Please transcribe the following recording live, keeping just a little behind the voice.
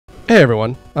Hey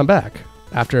everyone, I'm back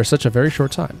after such a very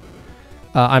short time.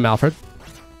 I'm Alfred.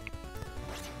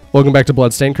 Welcome back to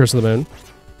Bloodstained, Curse of the Moon.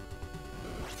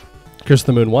 Curse of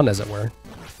the Moon 1, as it were.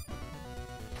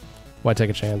 Why take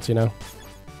a chance, you know?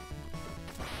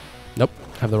 Nope,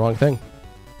 have the wrong thing.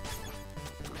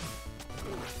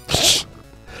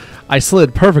 I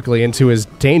slid perfectly into his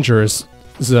dangerous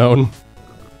zone.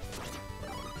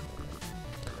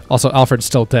 Also, Alfred's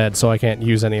still dead, so I can't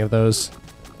use any of those.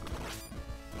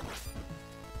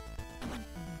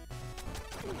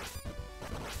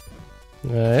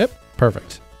 Yep,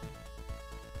 perfect.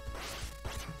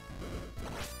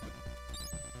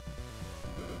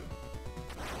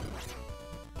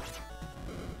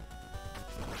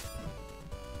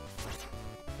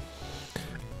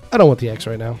 I don't want the X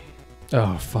right now.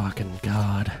 Oh, fucking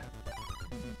God.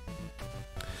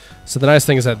 So the nice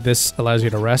thing is that this allows you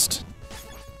to rest.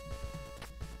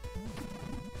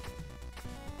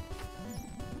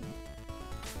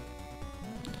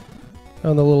 Oh,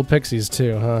 and the little pixies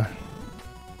too, huh?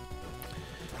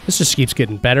 This just keeps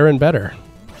getting better and better.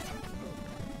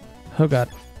 Oh, God.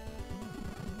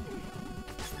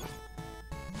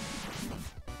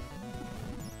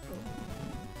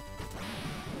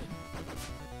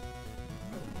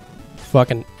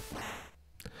 Fucking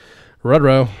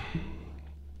Rudro.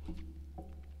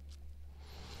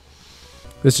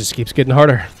 This just keeps getting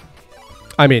harder.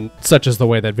 I mean, such is the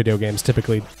way that video games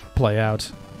typically play out.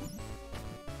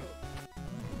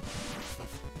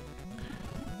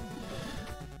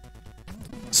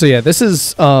 So yeah, this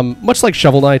is much like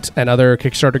Shovel Knight and other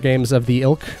Kickstarter games of the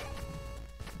ilk.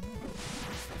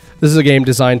 This is a game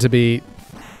designed to be...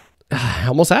 I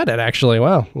almost had it, actually.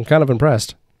 Wow, I'm kind of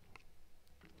impressed.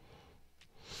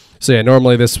 So yeah,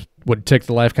 normally this would take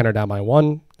the life counter down by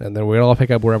 1, and then we'd all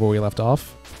pick up wherever we left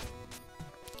off.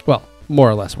 Well, more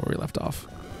or less where we left off.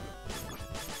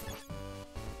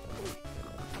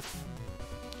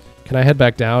 Can I head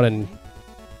back down and...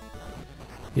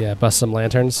 yeah, bust some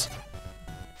lanterns?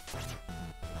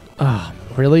 Ah,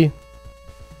 oh, really?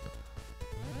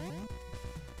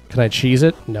 Can I cheese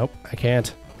it? Nope, I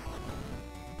can't.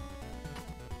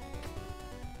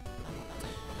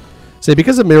 See,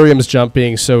 because of Miriam's jump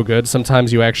being so good,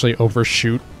 sometimes you actually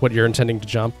overshoot what you're intending to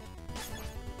jump.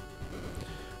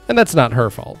 And that's not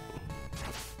her fault.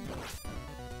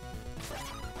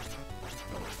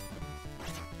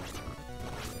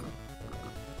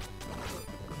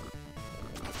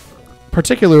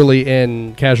 Particularly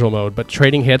in casual mode, but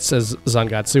trading hits as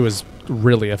Zangatsu is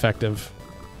really effective.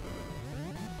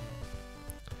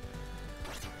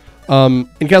 In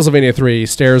Castlevania 3,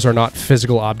 stairs are not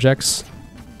physical objects.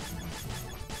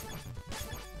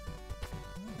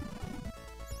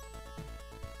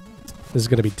 This is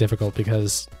going to be difficult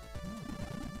because...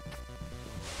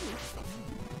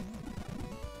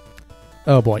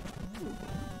 oh boy.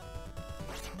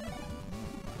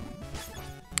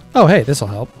 Oh hey, this'll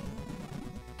help.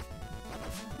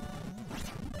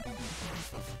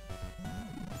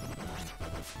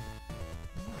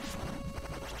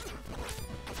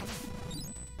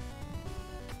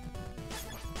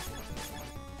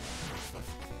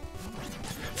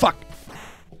 Fuck!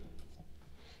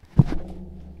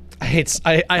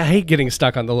 I hate getting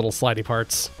stuck on the little slidey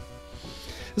parts.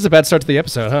 This is a bad start to the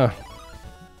episode, huh?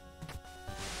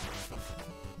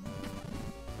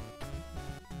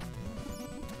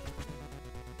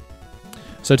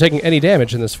 So taking any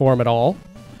damage in this form at all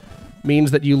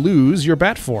means that you lose your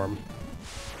bat form.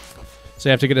 So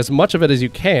you have to get as much of it as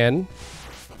you can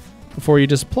before you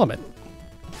just plummet.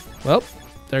 Well,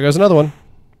 there goes another one.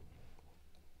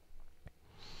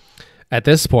 At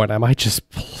this point, I might just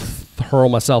hurl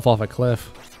myself off a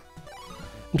cliff.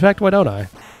 In fact, why don't I?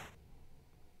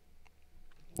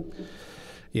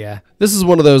 Yeah, this is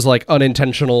one of those like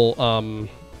unintentional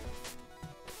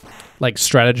like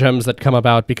stratagems that come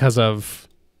about because of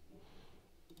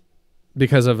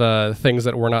things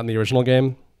that were not in the original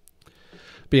game.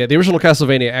 But yeah, the original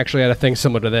Castlevania actually had a thing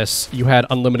similar to this. You had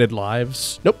unlimited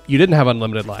lives. Nope, you didn't have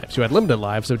unlimited lives. You had limited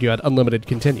lives, but you had unlimited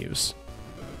continues.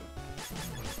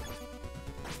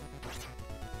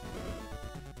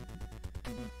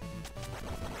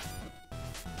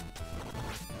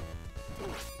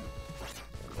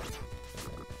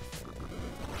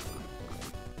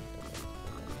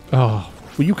 Oh,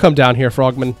 will you come down here,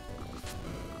 Frogman?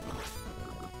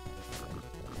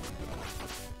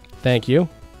 Thank you.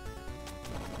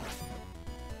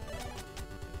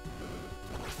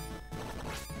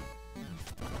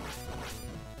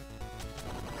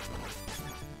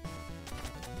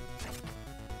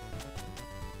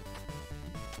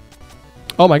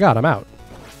 Oh my god, I'm out.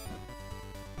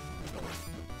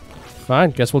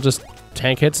 Fine, guess we'll just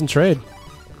tank hits and trade.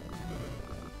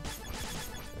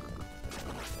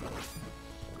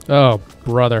 Oh,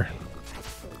 brother.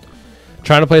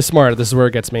 Trying to play smart. This is where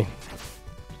it gets me.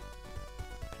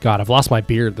 God, I've lost my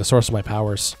beard, the source of my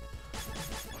powers.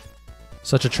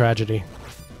 Such a tragedy.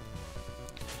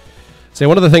 See,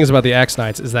 one of the things about the Axe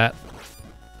Knights is that,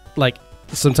 like,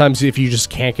 sometimes if you just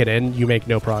can't get in, you make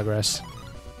no progress.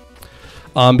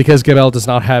 Because Gebel does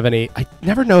not have any... I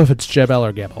never know if it's Jebel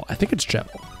or Gebel. I think it's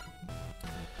Jebel.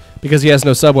 Because he has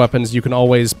no sub-weapons, you can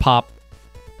always pop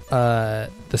the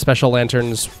special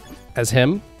lanterns as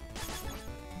him.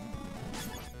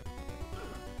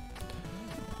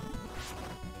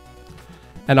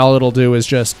 And all it'll do is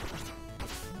just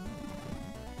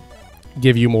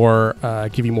give you more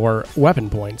weapon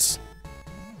points.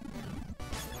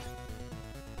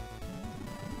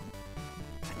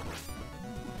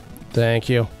 Thank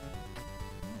you.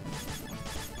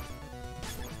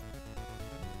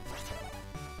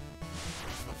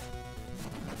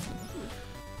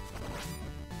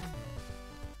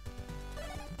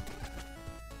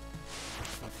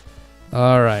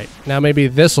 All right, now maybe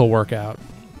this will work out.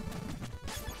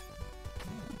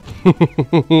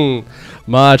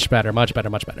 Much better, much better,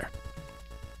 much better.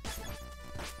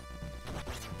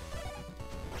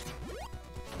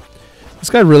 This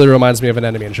guy really reminds me of an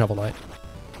enemy in Shovel Knight.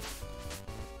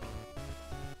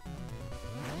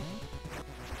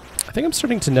 I think I'm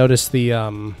starting to notice the,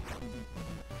 you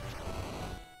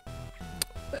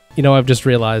know, I've just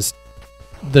realized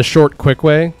the short, quick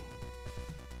way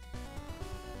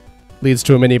leads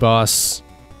to a mini-boss.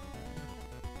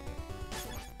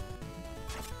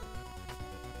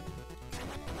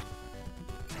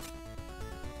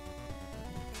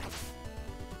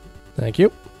 Thank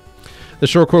you. The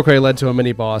short, quick way led to a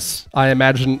mini-boss. I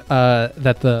imagine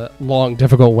that the long,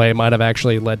 difficult way might have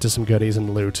actually led to some goodies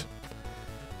and loot.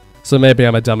 So maybe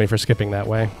I'm a dummy for skipping that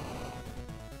way.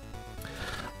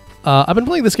 I've been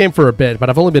playing this game for a bit, but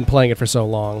I've only been playing it for so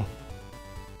long.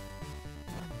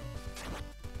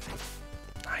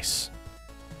 Nice.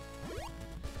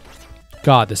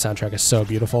 God, this soundtrack is so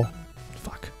beautiful.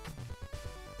 Fuck.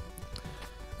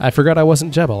 I forgot I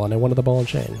wasn't Jebel and I wanted the ball and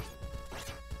chain.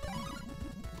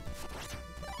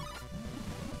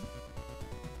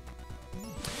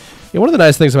 Yeah, one of the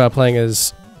nice things about playing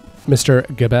as Mr.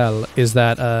 Gebel is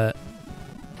that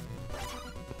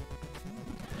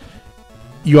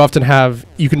you often have...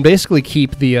 You can basically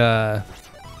keep the...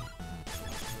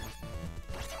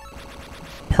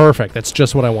 Perfect. That's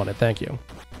just what I wanted. Thank you.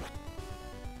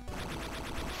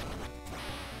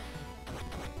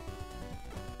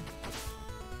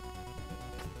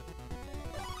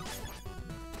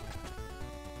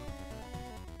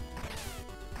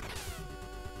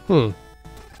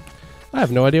 I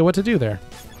have no idea what to do there.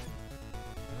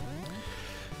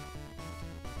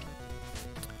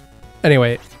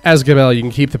 Anyway, as Gebel, you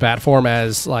can keep the bat form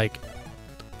as, like,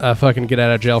 a fucking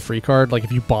get-out-of-jail-free card. Like,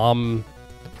 if you bomb...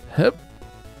 Hip.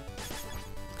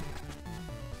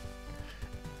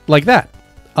 Like that.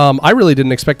 I really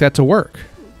didn't expect that to work.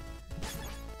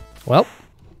 Well.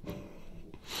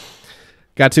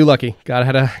 Got too lucky. God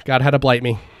had to blight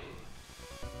me.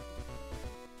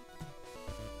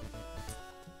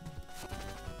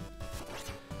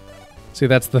 See,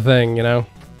 that's the thing, you know?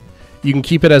 You can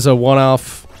keep it as a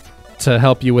one-off to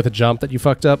help you with a jump that you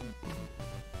fucked up.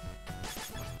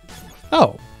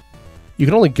 Oh. You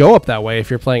can only go up that way if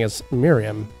you're playing as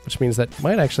Miriam, which means that you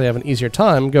might actually have an easier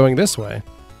time going this way.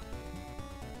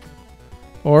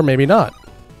 Or maybe not.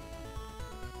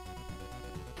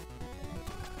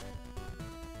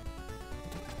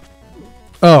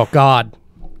 Oh, God.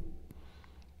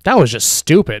 That was just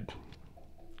stupid.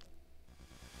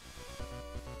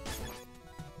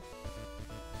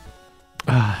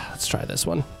 Let's try this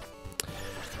one.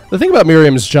 The thing about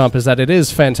Miriam's jump is that it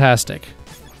is fantastic.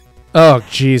 Oh,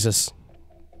 Jesus.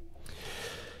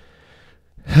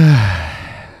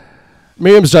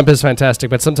 Miriam's jump is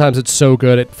fantastic, but sometimes it's so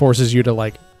good it forces you to,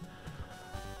 like,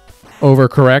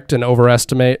 overcorrect and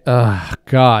overestimate.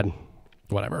 God.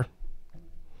 Whatever.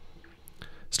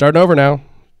 Starting over now.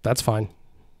 That's fine.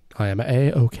 I am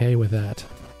A-okay with that.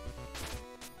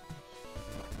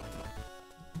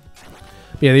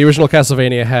 Yeah, the original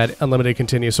Castlevania had unlimited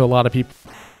continue, so a lot of people...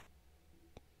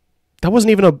 That wasn't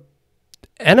even a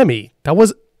enemy. That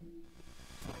was...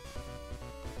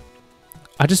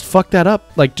 I just fucked that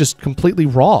up, like, just completely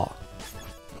raw.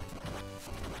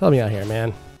 Help me out here,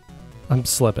 man. I'm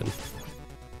slipping.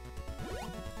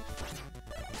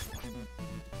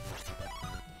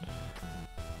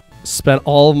 Spent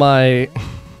all my...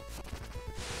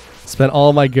 Spent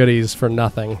all my goodies for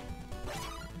nothing.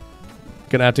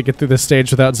 Gonna have to get through this stage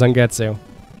without Zangetsu.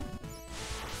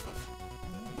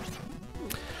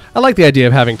 I like the idea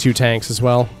of having two tanks as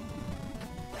well.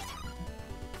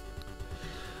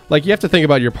 Like, you have to think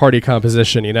about your party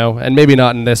composition, you know? And maybe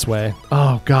not in this way.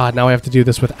 Oh, God, now I have to do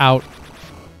this without...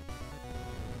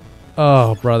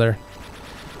 Oh, brother.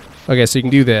 Okay, so you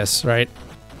can do this, right?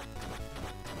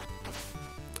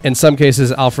 In some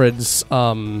cases, Alfred's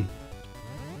like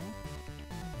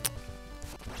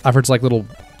little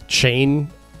chain,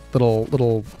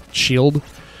 little shield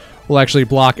will actually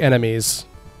block enemies.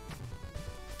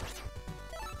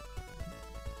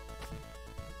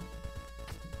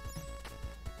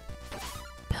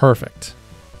 Perfect.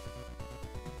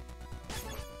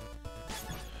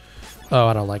 Oh,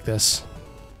 I don't like this.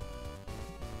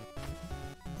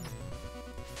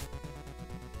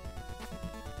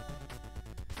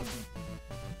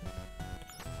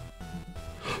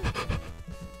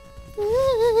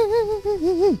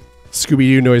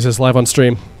 Scooby-Doo noises live on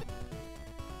stream.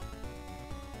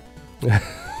 That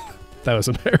was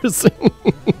embarrassing.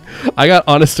 I got,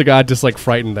 honest to God, just like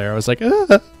frightened there. I was like,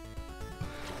 ah.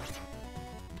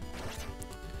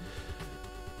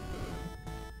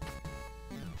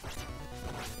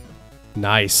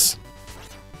 Nice.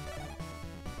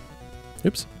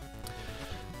 Oops.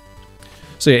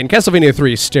 So yeah, in Castlevania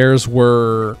 3, stairs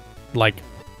were like...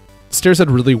 Stairs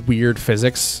had really weird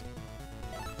physics.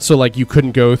 So like you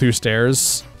couldn't go through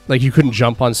stairs. Like you couldn't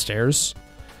jump on stairs.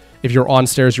 If you're on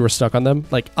stairs, you were stuck on them.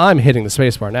 Like I'm hitting the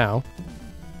spacebar now.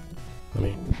 Let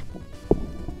me...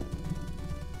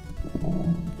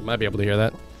 You might be able to hear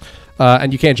that.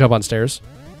 And you can't jump on stairs.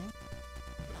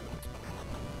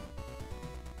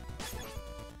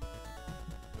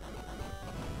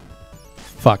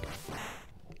 Fuck.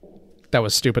 That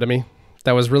was stupid of me.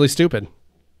 That was really stupid.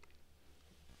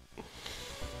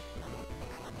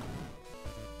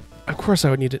 Of course I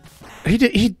would need it.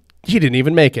 He didn't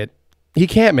even make it. He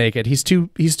can't make it. He's too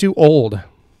old.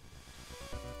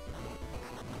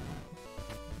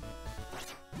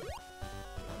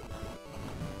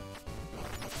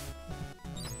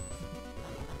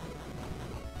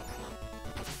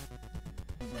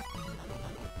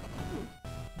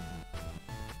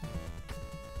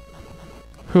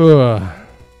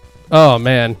 Oh,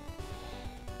 man.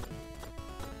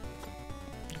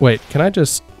 Wait, can I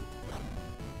just...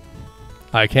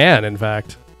 I can, in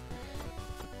fact.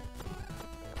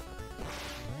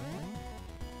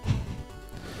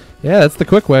 Yeah, that's the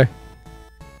quick way.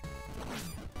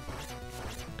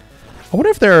 I wonder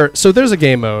if there are... So there's a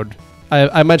game mode.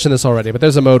 I mentioned this already, but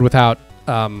there's a mode without...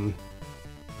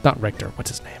 not Richter. What's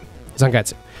his name?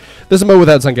 Zangetsu. There's a mode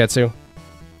without Zangetsu.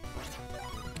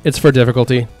 It's for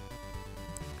difficulty.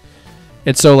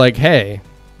 It's so like, hey,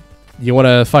 you want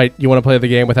to fight, you want to play the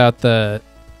game without the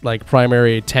like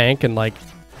primary tank and like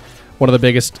one of the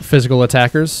biggest physical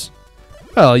attackers?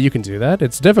 Well, you can do that.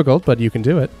 It's difficult, but you can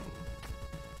do it.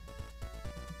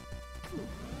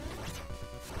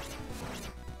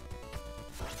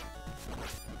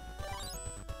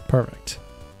 Perfect.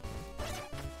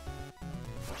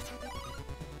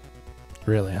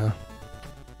 Really, huh?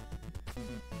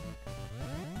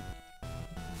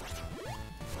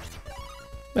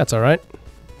 That's alright.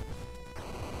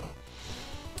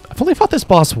 I've only fought this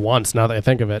boss once, now that I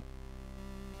think of it.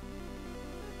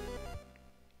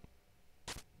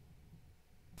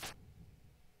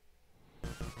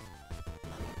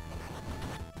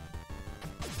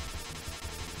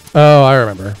 Oh, I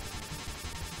remember.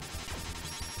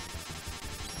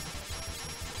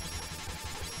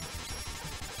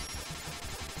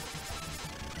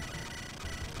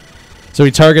 So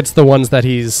he targets the ones that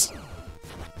he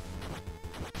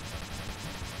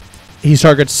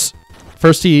targets...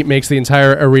 First he makes the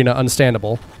entire arena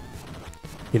unstandable.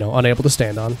 You know, unable to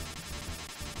stand on.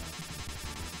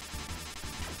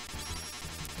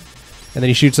 And then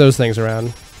he shoots those things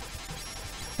around.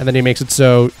 And then he makes it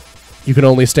so you can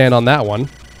only stand on that one.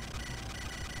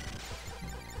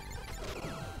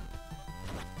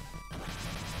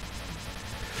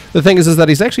 The thing is that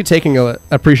he's actually taking an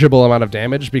appreciable amount of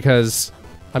damage because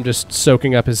I'm just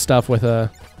soaking up his stuff with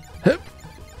a...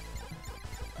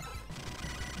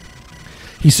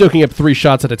 He's soaking up 3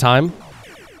 shots at a time.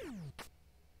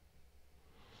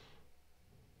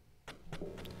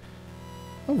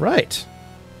 All right.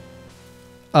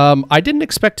 I didn't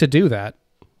expect to do that.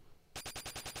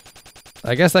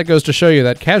 I guess that goes to show you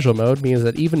that casual mode means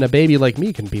that even a baby like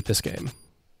me can beat this game.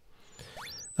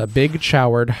 A big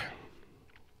choward.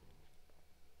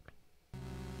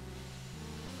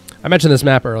 I mentioned this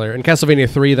map earlier. In Castlevania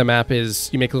 3, the map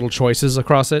is... You make little choices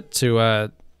across it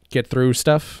to get through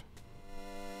stuff.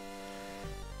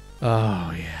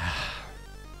 Oh, yeah.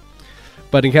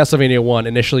 But in Castlevania 1,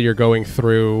 initially you're going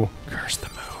through... Curse the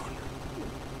moon.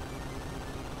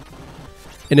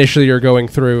 Initially you're going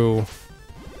through...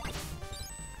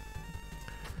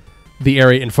 the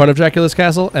area in front of Dracula's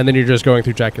castle, and then you're just going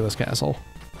through Dracula's castle,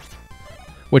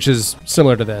 which is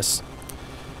similar to this.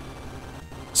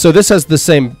 So this has the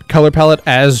same color palette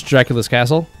as Dracula's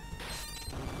castle.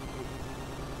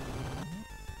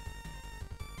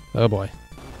 Oh boy.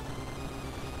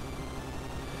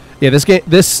 Yeah,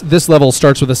 this level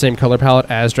starts with the same color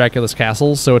palette as Dracula's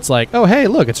castle, so it's like, oh hey,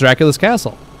 look, it's Dracula's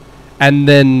castle. And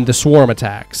then the swarm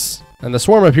attacks. And the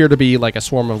swarm appear to be like a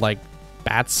swarm of like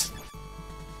bats.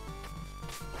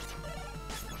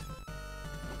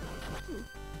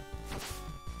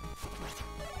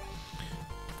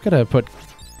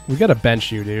 We gotta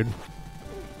bench you, dude.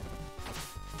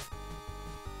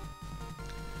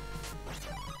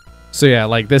 So yeah,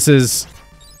 like this is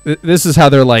how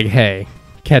they're like, hey,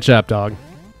 catch up, dog.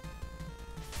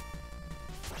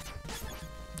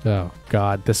 Oh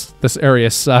god, this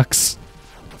area sucks.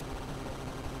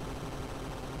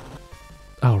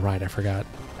 Oh right, I forgot.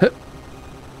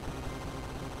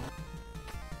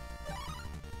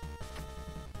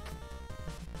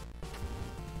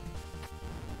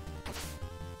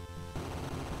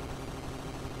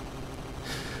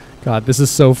 God, this is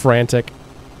so frantic.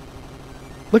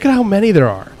 Look at how many there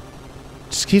are.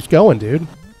 Just keeps going, dude.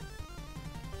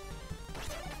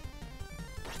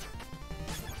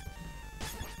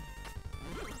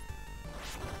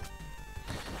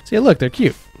 See, look, they're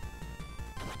cute.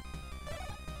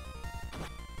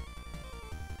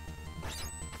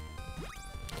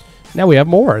 Now we have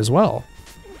more as well.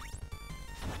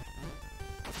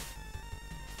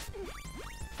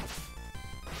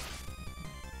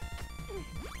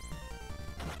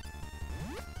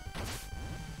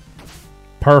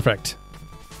 Perfect.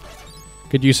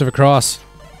 Good use of a cross.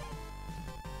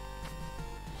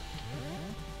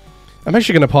 I'm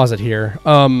actually going to pause it here.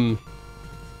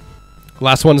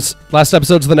 Last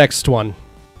episode's the next one.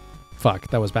 Fuck,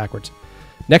 that was backwards.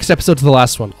 Next episode's the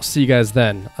last one. I'll see you guys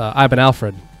then. I've been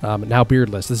Alfred, now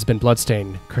beardless. This has been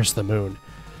Bloodstained, Curse the Moon.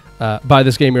 Buy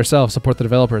this game yourself. Support the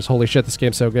developers. Holy shit, this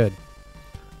game's so good.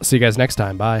 I'll see you guys next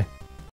time. Bye.